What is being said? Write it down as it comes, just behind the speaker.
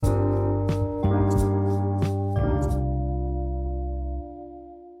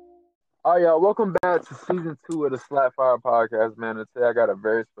Oh yeah, welcome back to season 2 of the Slap Fire Podcast, man. And today I got a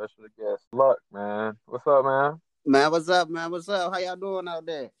very special guest, Luck, man. What's up, man? Man, what's up, man? What's up? How y'all doing out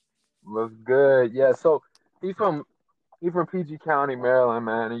there? What's good? Yeah, so he from he from PG County, Maryland,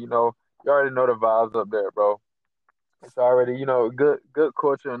 man. And you already know the vibes up there, bro. It's already, good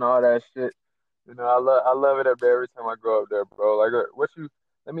culture and all that shit. I love it up there every time I go up there, bro. Like, what you?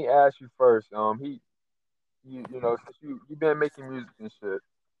 Let me ask you first. Since you been making music and shit,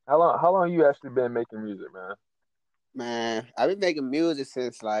 how long you actually been making music, man? Man, I've been making music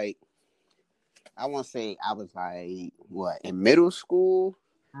since I want to say I was what in middle school,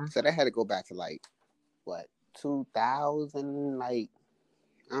 Hmm? so that had to go back to what 2000. I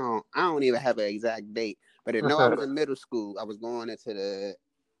don't even have an exact date, but I know I was in middle school. I was going into the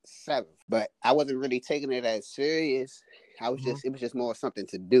seventh, but I wasn't really taking it as serious. Mhm. It was just more something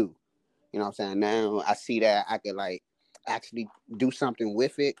to do. You know what I'm saying? Now I see that I could actually do something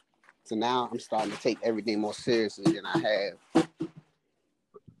with it. So now I'm starting to take everything more seriously than I have.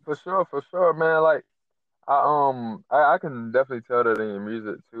 For sure, man. Like I can definitely tell that in your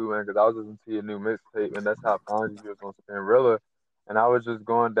music too, man. Because I was listening to your new mixtape, and that's how I found you. You was on Spinrilla, and I was just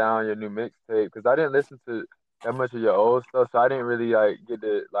going down your new mixtape because I didn't listen to that much of your old stuff, so I didn't really get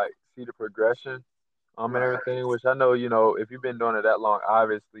to see the progression, and Right. everything. Which I know, if you've been doing it that long,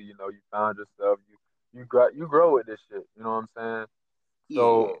 obviously, you found yourself. You grow with this shit. You know what I'm saying? Yeah.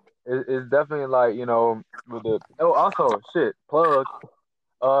 So it's definitely like with the also shit plug.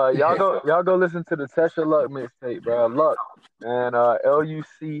 Y'all go listen to the Tesha Luck mixtape, bro. Luck and Luckk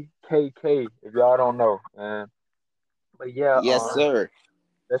if y'all don't know, man. But yeah, Yes, sir.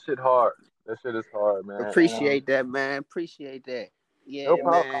 that shit hard. That shit is hard, man. And Appreciate that, man. Appreciate that. no Yeah,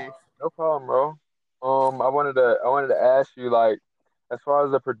 problem, man. no problem, bro. I wanted to ask you as far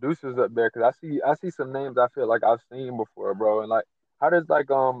as the producers up there, because I see some names I feel like I've seen before, bro. And how does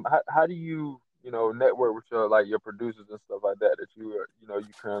how do you network with your producers and stuff like that you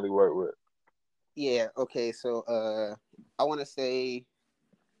currently work with? Yeah. Okay. So, I want to say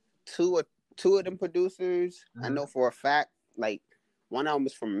two or two of them producers. I Hmm. know for a fact. Like, one of them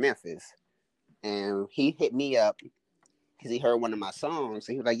is from Memphis, and he hit me up because he heard one of my songs.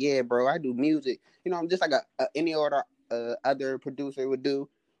 And he was like, "Yeah, bro, I do music. I'm just like any other producer would do,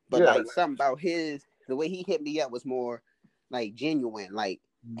 but Yeah. like something about the way he hit me up was more like genuine. Like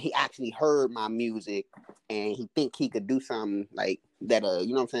he actually heard my music and he think he could do something like that. You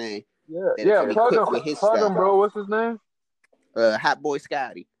know what I'm saying? Yeah, That'll yeah. come Plug equipped him, with his plug him, stuff. bro. What's his name? Hot Boy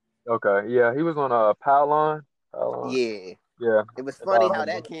Scotty. Okay, yeah, he was on Powlon. Powlon. Yeah. Yeah, It was if I funny how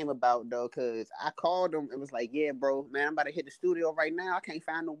remember. that came about though, cause I called him and was like, "Yeah, bro, man, I'm about to hit the studio right now. I can't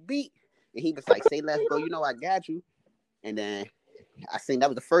find no beat." And he was like, "Say less, bro. You know I got you." And then I seen that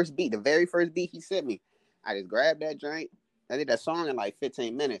was the first beat, the very first beat he sent me. I just grabbed that joint. I did that song in like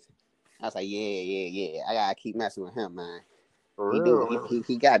 15 minutes. I was like, "Yeah, yeah, yeah. I gotta keep messing with him, man. For He do. real, man.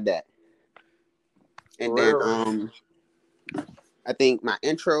 He got that." For And then real. I think my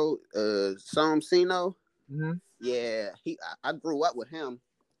intro, Psalm Sino. Hmm. Yeah, I grew up with him.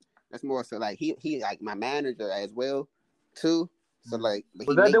 That's more so like he like my manager as well too. So like, but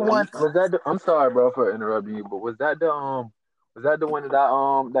Was he that the make one? beats. Was that the? I'm sorry, bro, for interrupting you, but was that the one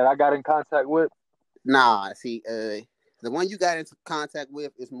that I got in contact with? Nah, see, the one you got into contact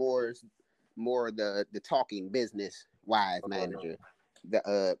with is more the talking business wise Okay. manager.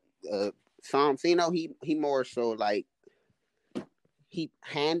 The Somcino, he more so like he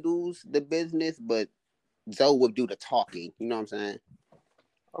handles the business, but Zoe would do the talking. You know what I'm saying?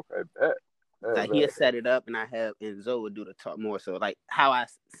 Okay. Bet. Bet. Like Bet. he'll set it up, and Zoe would do the talk more. So like how I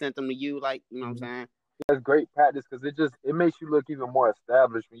sent them to you, like you know what I'm Mhm. saying? That's great practice because it makes you look even more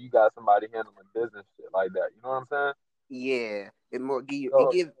established when you got somebody handling business shit like that. You know what I'm saying? Yeah,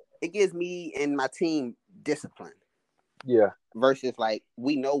 So it gives me and my team discipline yeah. versus like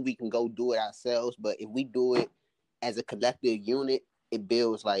we know we can go do it ourselves, but if we do it as a collective unit, it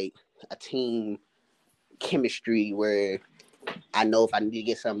builds like a team chemistry where I know if I need to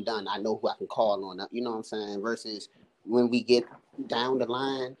get something done, I know who I can call on. You know what I'm saying? Versus when we get down the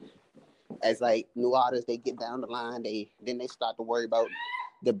line as like new artists, they get down the line, they start to worry about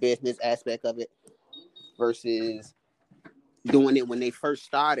the business aspect of it versus doing it when they first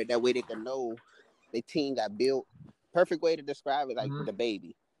started. That way they can know the team got built. Perfect way to describe it, like Hmm. the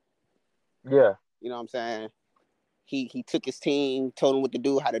baby. Yeah. You know what I'm saying? He took his team, told them what to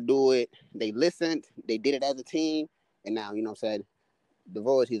do, how to do it. They listened, they did it as a team, and now you know what I'm saying. The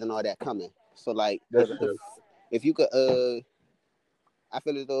royalties and all that coming. So like That's true. if you could I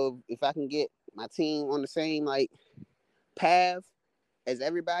feel as though if I can get my team on the same like path as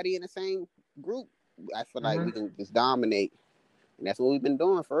everybody in the same group, I feel like Hmm. we can just dominate. And that's what we've been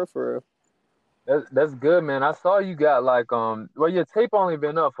doing for real, for real. That's good, man. I saw you got like well, your tape only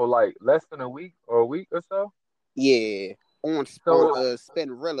been up for like less than a week or a week or so. Yeah, on So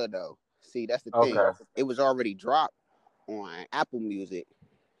Spinrilla though. See, that's the thing. okay, It was already dropped on Apple Music,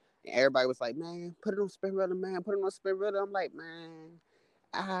 and everybody was like, "Man, put it on Spinrilla, man. Put it on Spinrilla." I'm like, "Man,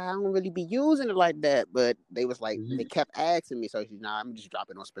 I don't really be using it like that." But they was like, they kept asking me, so nah, I'm just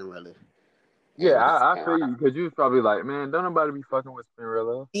dropping on Spinrilla. yeah, And I feel you because you was probably like, man, don't nobody be fucking with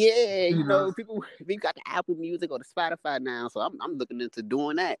Spinrilla, yeah, you know? people we got the Apple Music or the Spotify now, so I'm looking into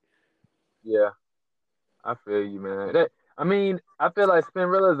doing that. Yeah, I feel you, man. I mean, I feel like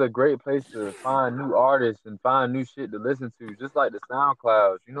Spinrilla is a great place to find new artists and find new shit to listen to, just like the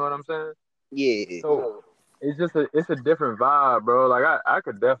SoundClouds. You know what I'm saying? Yeah, So it's a different vibe, bro. Like I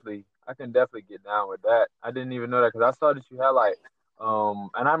can definitely get down with that. I didn't even know that because I saw that you had like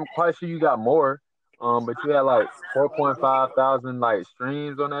and I'm quite sure you got more but you had like 4.5 thousand like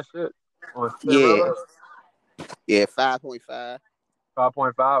streams on that shit on yeah, Spinrilla. yeah. 5.5.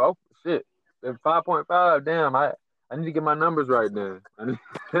 5.5. Oh shit, 5.5. Damn, I need to get my numbers right then.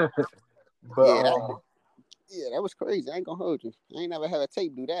 But Yeah, that was crazy. I ain't gonna hold you. I ain't never had a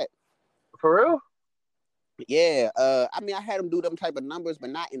tape do that. for real. Yeah, I mean, I had them do them type of numbers, but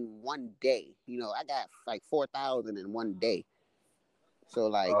not in one day. I got like 4,000 in one day. So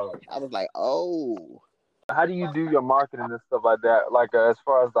like, Uh, I was like, oh, how do you do your marketing and stuff like that? Like as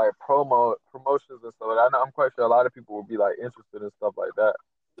far as like promotions and stuff. Like that? I know I'm quite sure a lot of people will be like interested in stuff like that.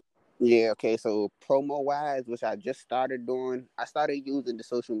 yeah, okay. So promo wise, which I just started doing, I started using the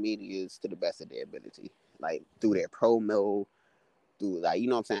social medias to the best of their ability, like through their promo, through like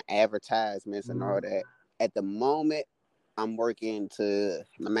what I'm saying, advertisements and all Mhm. that. At the moment, my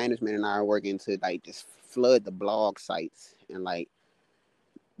management and I are working to like just flood the blog sites and like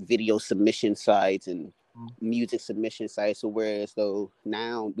video submission sites and music submission sites. So whereas though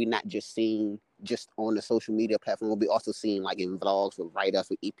now we're not just seeing just on the social media platform, we'll be also seeing like in vlogs with write ups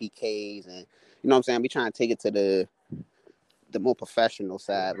with EPKs and what I'm saying. We trying to take it to the more professional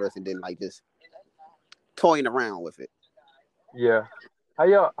side versus than like just toying around with it. Yeah.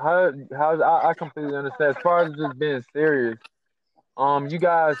 I completely understand. As far as just being serious, you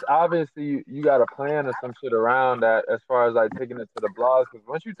guys obviously you got a plan or some shit around that as far as like taking it to the blogs. Because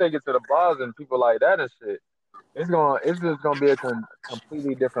once you take it to the blogs and people like that and shit, it's just gonna be a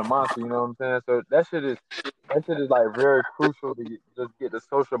completely different monster. You know what I'm saying? So that shit is like very crucial to just get the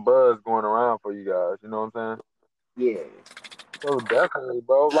social buzz going around for you guys. You know what I'm saying? Yeah. So definitely,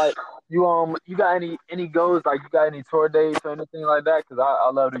 bro. Like you got any goals? Like you got any tour dates or anything like that? Because I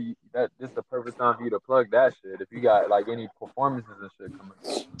love to that. This is the perfect time for you to plug that shit. If you got like any performances and shit coming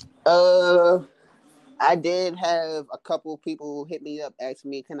up. Uh, I did have a couple people hit me up, ask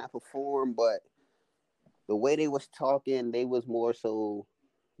me can I perform, but the way they was talking, they was more so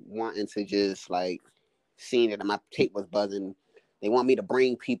wanting to just like seeing that my tape was buzzing. They want me to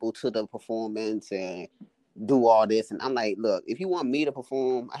bring people to the performance and do all this. And I'm like, look, if you want me to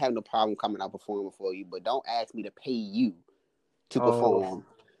perform, I have no problem coming out performing for you, but don't ask me to pay you to Oh, perform.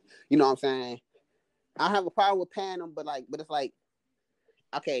 You know what I'm saying? I don't have a problem with paying them, but it's like,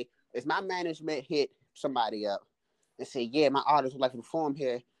 okay, if my management hit somebody up and say, yeah, my artist would like to perform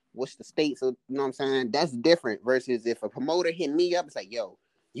here, what's the states of, you know what I'm saying? That's different versus if a promoter hit me up, it's like, yo,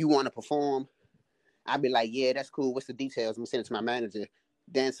 you want to perform? I'd be like, yeah, that's cool. What's the details? I'm gonna send it to my manager.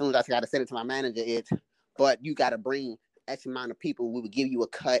 Then as soon as I got to send it to my manager, but you got to bring X amount of people. We would give you a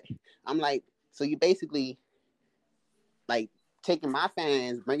cut. I'm like, so you basically like taking my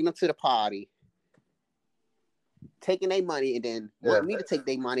fans, bringing them to the party, taking their money, and then yeah. want me to take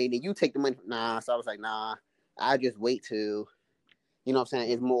their money, and then you take the money. Nah. So I was like, nah, I just wait till, you know what I'm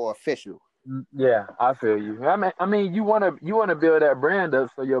saying, it's more official. Yeah, I feel you. I mean, you wanna build that brand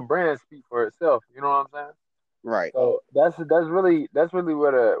up so your brand speak for itself. You know what I'm saying? Right. So that's really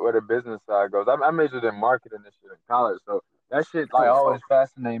where the business side goes. I majored in marketing and shit in college, so that shit like Oh, always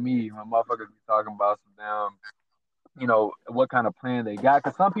fascinate me when motherfuckers be talking about some damn, what kind of plan they got.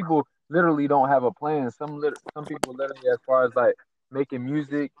 Cause some people literally don't have a plan. Some people literally, as far as like making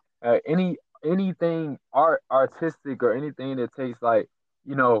music, anything artistic or anything that takes like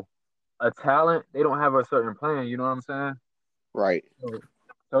you know a talent, they don't have a certain plan. You know what I'm saying? right. So,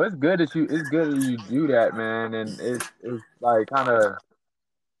 so it's good that you do that, man, and it's like kind of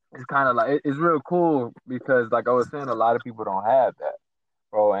like it's real cool because like I was saying, a lot of people don't have that,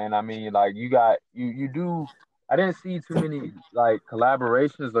 bro. And I mean, like you do. I didn't see too many like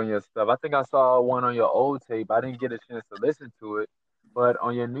collaborations on your stuff. I think I saw one on your old tape. I didn't get a chance to listen to it, but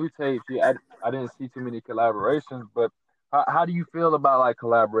on your new tapes, I didn't see too many collaborations. But how do you feel about like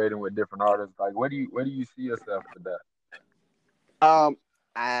collaborating with different artists? Like, where do you see yourself with that?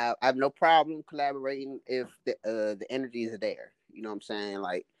 I have no problem collaborating if the energy is there. You know what I'm saying?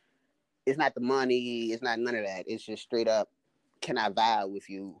 Like, it's not the money, it's not none of that. It's just straight up, can I vibe with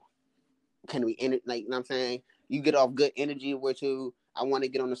you? Can we like, you know what I'm saying? You get off good energy with you. I want to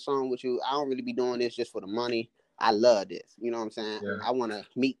get on the song with you. I don't really be doing this just for the money. I love this. You know what I'm saying? Yeah. I want to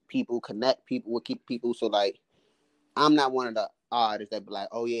meet people, connect people with keep people. So like, I'm not one of the artists that be like,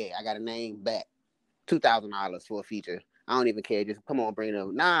 oh yeah, I got a name back $2,000 for a feature. I don't even care. Just come on, bring it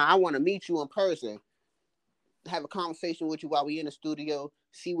up. Nah, I want to meet you in person, have a conversation with you while we in the studio,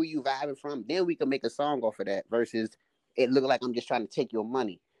 see where you vibing from. Then we can make a song off of that. Versus it look like I'm just trying to take your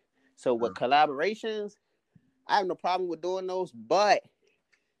money. So with collaborations, I have no problem with doing those, but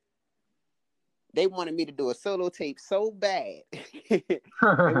they wanted me to do a solo tape so bad. They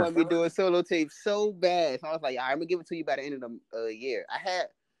wanted me to do a solo tape so bad. So I was like, all right, I'm gonna give it to you by the end of the year. I had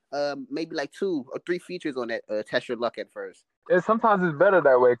maybe like 2 or 3 features on that Test Your Luck at first. And sometimes it's better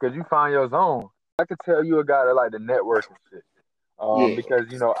that way because you find your zone. I could tell you a guy that like the network and shit. Yeah. Because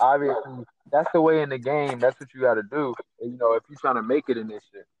obviously that's the way in the game. That's what you got to do. And, if you're trying to make it in this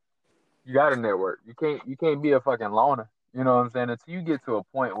shit, you got to network. You can't be a fucking loner. You know what I'm saying? Until you get to a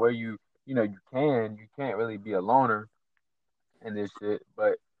point where you can't really be a loner in this shit.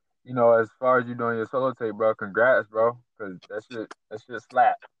 But as far as you doing your solo tape, bro, congrats, bro, because that shit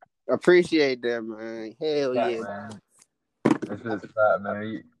slap. Appreciate that, man. Hell Slap, yeah. man. That shit slap,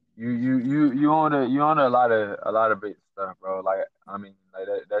 man. You on a lot of big stuff, bro. Like, I mean, like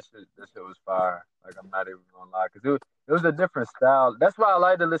that shit was fire. Like, I'm not even gonna lie, cause it was a different style. That's why I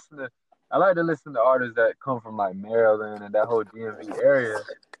like to listen to artists that come from like Maryland and that whole DMV area,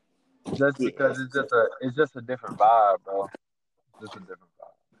 just Yeah. because it's just a different vibe, bro. It's just a different vibe.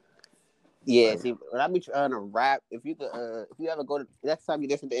 Yeah, Like, see, when I be trying to rap, if you ever go to next time you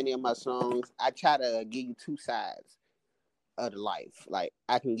listen to any of my songs, I try to give you 2 sides of the life. Like,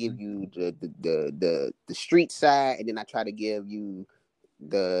 I can give you the street side, and then I try to give you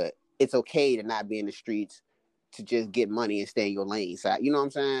the it's okay to not be in the streets, to just get money and stay in your lane side. You know what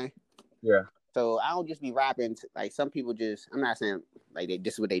I'm saying? yeah, So I don't just be rapping like some people just. I'm not saying like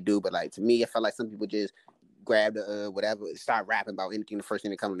this is what they do, but like to me, I feel like some people just grab the whatever, start rapping about anything, the first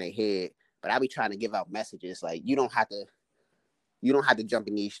thing that comes in their head. But I be trying to give out messages like you don't have to jump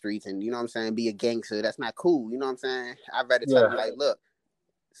in these streets and, you know what I'm saying, be a gangster. That's not cool. You know what I'm saying? I'd rather tell yeah, them like, look,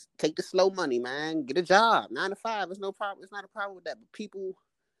 take the slow money, man. Get a job, 9 to 5. It's no problem. It's not a problem with that. But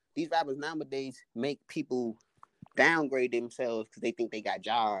these rappers nowadays make people downgrade themselves because they think they got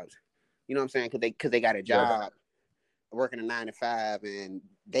jobs. You know what I'm saying? Because they got a yeah. job working a 9 to 5 and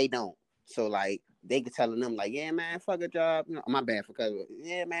they don't. So like they could telling them like, yeah, man, fuck a job. You know, my bad for cutting.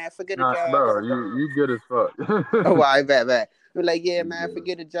 Yeah, man, forget a Nah, job. bro, you good as Oh, fuck. I bet. They're like, yeah, You man, good.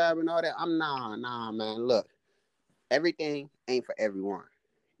 forget a job and all that. Nah, man. Look, everything ain't for everyone.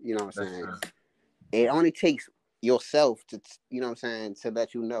 You know what I'm That's saying? true. It only takes yourself to, you know what I'm saying, to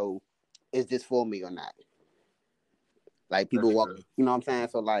let you know, is this for me or not? Like That's people walk, true. you know what I'm saying?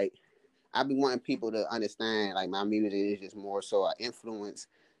 So like, I be wanting people to understand, like my music is just more so an influence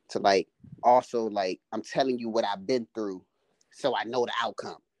to like, also like, I'm telling you what I've been through, so I know the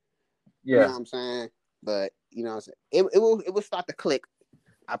outcome. You know Yeah, what I'm saying? But you know what I'm saying? It will start to click.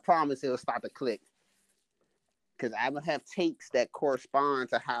 I promise it'll start to click. Because I would have tapes that correspond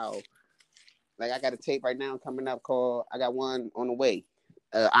to how, like, I got a tape right now coming up called, I got one on the way.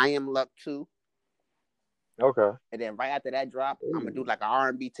 I Am Luck 2. okay. And then right after that drop, I'm going to do like an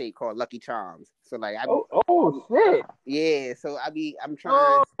R&B tape called Lucky Charms. So, like, Oh shit. yeah, so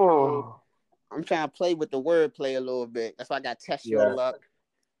Oh. I'm trying to play with the wordplay a little bit. That's why I got Test Your Yeah, Luck.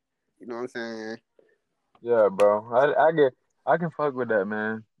 You know what I'm saying? yeah, bro. I can fuck with that,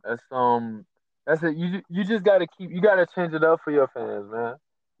 man. That's it. You just gotta change it up for your fans, man.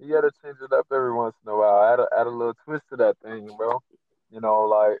 You gotta change it up every once in a while. Add a little twist to that thing, bro.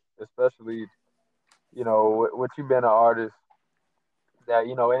 Like, especially, what you been an artist that,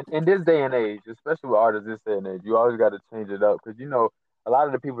 in this day and age, especially with artists this day and age, you always got to change it up because, a lot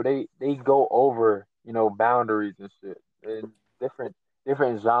of the people, they go over, boundaries and shit in different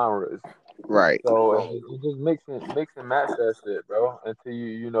genres. Right. So you just mix and match that shit, bro, until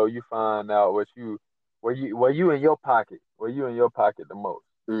you find out where you in your pocket the most,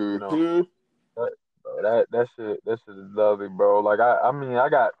 you know. Mm-hmm. That, bro, that shit is lovely, bro. Like, I mean, I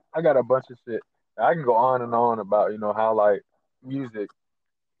got a bunch of shit. I can go on and on about, how, like, music,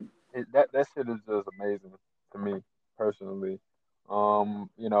 that shit is just amazing to me personally.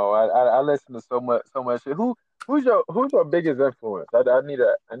 I listen to so much shit. Who's your biggest influence? I need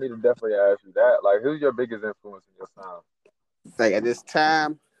to definitely ask you that. Like, who's your biggest influence in your sound? Like, at this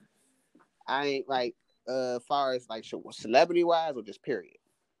time, I ain't like, far as like celebrity wise or just period.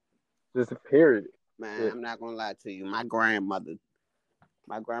 Just period. Man, Shit. I'm not gonna lie to you. My grandmother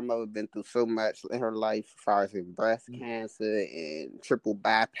been through so much in her life as far as breast cancer and triple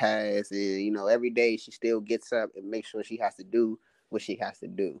bypass, and every day she still gets up and makes sure she has to do what she has to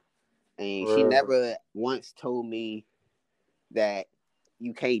do. And she For real. never once told me that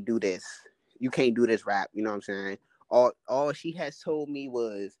you can't do this. You can't do this rap. You know what I'm saying? All she has told me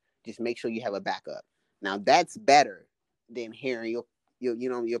was just make sure you have a backup. Now that's better than hearing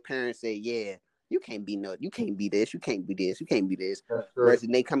your parents say, yeah, you can't be this, you can't be this, you can't be this. That's true. Versus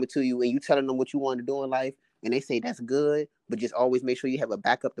they coming to you and you telling them what you want to do in life, and they say that's good, but just always make sure you have a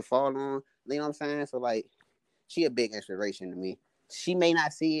backup to fall on. You know what I'm saying? So like, she a big inspiration to me. She may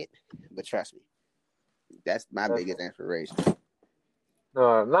not see it, but trust me, that's my That's biggest inspiration.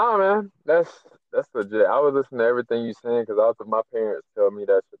 no, nah, man. That's legit. I was listening to everything you saying because also my parents tell me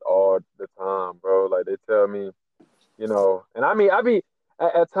that shit all the time, bro. Like they tell me, and I mean, I be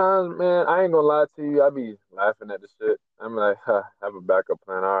at times, man. I ain't gonna lie to you. I be laughing at the shit. I'm like, huh, have a backup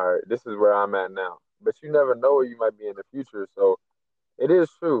plan. All right, this is where I'm at now. But you never know where you might be in the future. So it is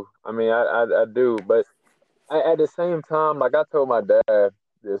true. I mean, I do. But at the same time, like I told my dad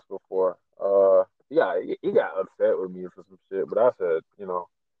this before. He got upset with me for some shit. But I said,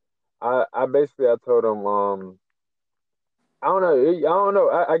 I basically I told him, I don't know. I don't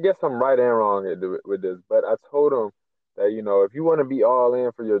know. I guess I'm right and wrong with this, but I told him that if you want to be all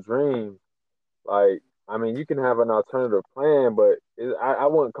in for your dreams, like I mean, you can have an alternative plan, but I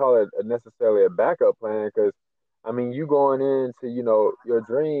wouldn't call it necessarily a backup plan because I mean, you going into your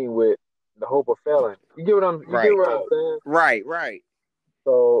dream with the hope of failing. You get Right. what I'm saying? Right, right.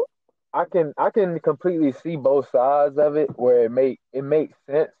 So I can completely see both sides of it where it makes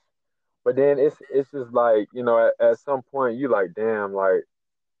sense, but then it's just like at some point you like damn like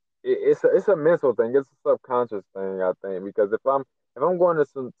it's a mental thing. It's a subconscious thing, I think, because if I'm going to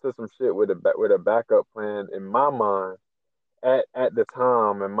some shit with a backup plan in my mind at the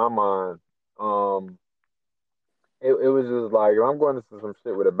time in my mind, um, it was just like if I'm going to some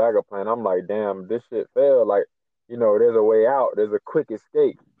shit with a backup plan, I'm like, damn, this shit failed. Like, there's a way out. There's a quick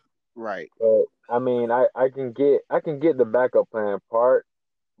escape. Right. But I mean, I can get the backup plan part,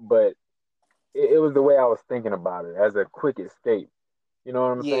 but it was the way I was thinking about it as a quick escape. You know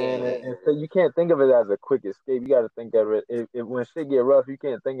what I'm saying? And, Yeah. and so you can't think of it as a quick escape. You got to think of it if when shit get rough, you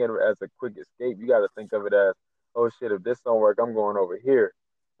can't think of it as a quick escape. You got to think of it as, oh shit, if this don't work, I'm going over here,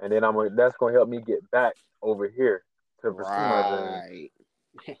 and then that's gonna help me get back over here to pursue my dream. Right.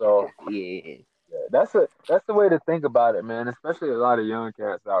 So Yeah. yeah, that's the way to think about it, man. Especially a lot of young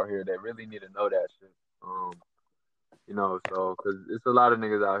cats out here that really need to know that shit. So because it's a lot of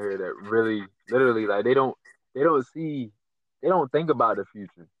niggas out here that really, literally, like they don't think about the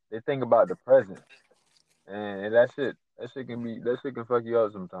future. They think about the present, and that shit can fuck you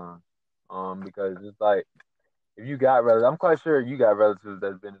up sometimes. Because it's like if you got relatives, I'm quite sure you got relatives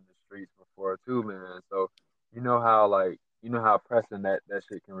that's been in the streets before too, man. So you know how pressing that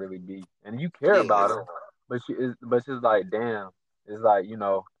shit can really be, and you care Yeah. about them, but it's just like damn, it's like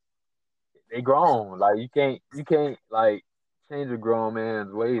they grown. Like you can't like change a grown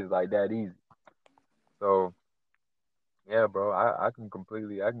man's ways like that easy. So yeah, bro, I can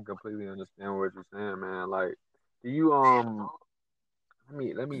completely understand what you're saying, man. Like, do you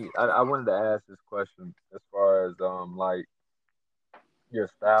let me I wanted to ask this question as far as like your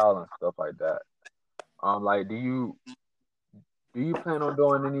style and stuff like that. Like do you plan on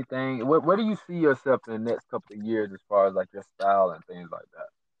doing anything? Where do you see yourself in the next couple of years as far as like your style and things like that?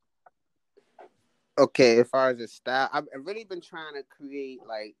 Okay, as far as the style, I've really been trying to create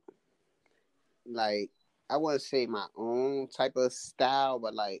like I wouldn't say my own type of style,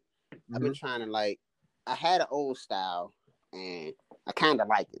 but like I've been Hmm. trying to I had an old style and I kind of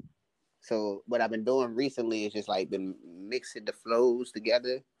like it. So what I've been doing recently is just like been mixing the flows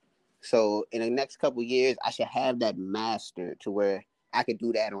together. So in the next couple years, I should have that mastered to where I could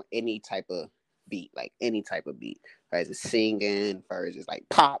do that on any type of beat, like any type of beat. As it's singing, or it's just like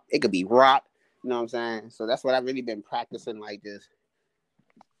pop, it could be rock. You know what I'm saying? So that's what I've really been practicing, like just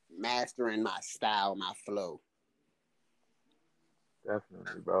mastering my style, my flow.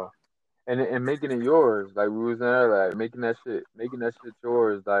 Definitely, bro. And making it yours, like we was saying earlier, like making that shit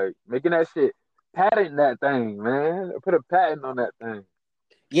yours, like making that shit patent that thing, man. Put a patent on that thing.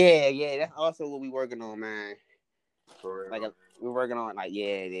 Yeah, yeah, that's also what we working on, man. For Like real, we're working on, like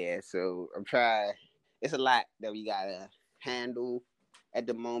yeah, yeah. So I'm trying. It's a lot that we gotta handle at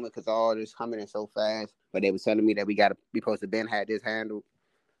the moment because all this coming in so fast. But they was telling me that we supposed to been had this handled.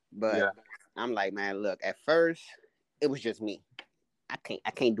 man. But Yeah, I'm like, man, look. At first, it was just me.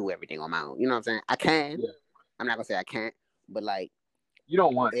 I can't do everything on my own. You know what I'm saying? I can. yeah. I'm not gonna say I can't, but like You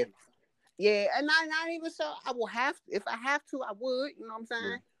don't want if to. Yeah, and not even so. I will have if I have to, I would. You know what I'm saying?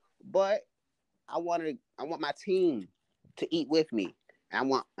 Yeah. But I want my team to eat with me. I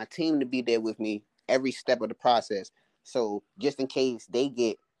want my team to be there with me every step of the process. So just in case they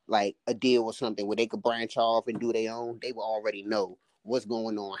get like a deal or something where they could branch off and do their own, they will already know what's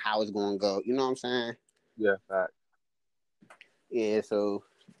going on, how it's going to go. You know what I'm saying? Yeah, facts. Yeah. So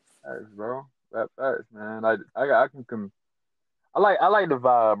Facts, bro. Facts, man. I can I like the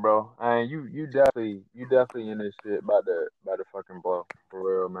vibe, bro. And you definitely in this shit by the fucking blow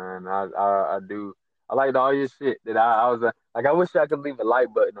for real, man. I do. I liked all your shit that I was like. I wish I could leave a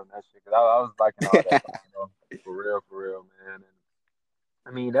like button on that shit because I was liking all that, you know, for real, man. And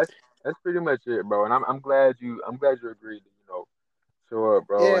I mean that's pretty much it, bro. And I'm glad you agreed to show up,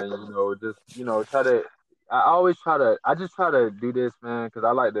 bro. yeah, And just try to. I just try to do this, man, because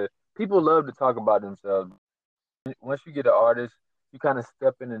I like to. People love to talk about themselves once you get an artist, you kind of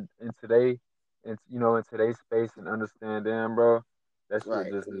step in today, in today's space and understand them, bro. right.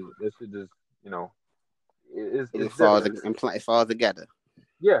 That shit just, you know, It it's falls different. it falls together.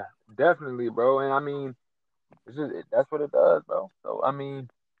 Yeah, definitely, bro. And I mean, that's what it does, bro. So I mean,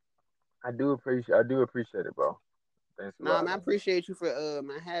 I do appreciate it, bro. Thanks a Nah, lot, man, I man. appreciate you for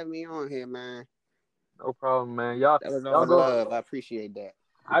man having me on here, man. No problem, man. Y'all, That was y'all all go. love. I appreciate that.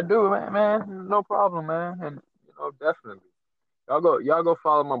 I do, man. No problem, man. And definitely, y'all go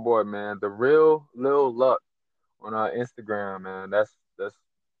follow my boy, man. The real Lil Luck on our Instagram, man. That's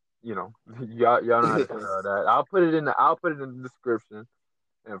y'all know how to spell that. I'll put it in the description.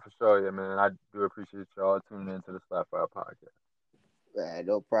 And for sure, yeah, man. I do appreciate y'all tuning into the Slapfire podcast. Man,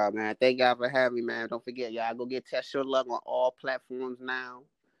 no problem, man. Thank y'all for having me, man. Don't forget, y'all go get Test Your Luck on all platforms now.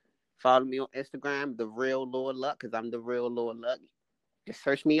 Follow me on Instagram, The Real Lord Luck, because I'm The Real Lord Luck. Just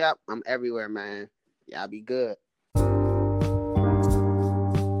search me up. I'm everywhere, man. Y'all be good.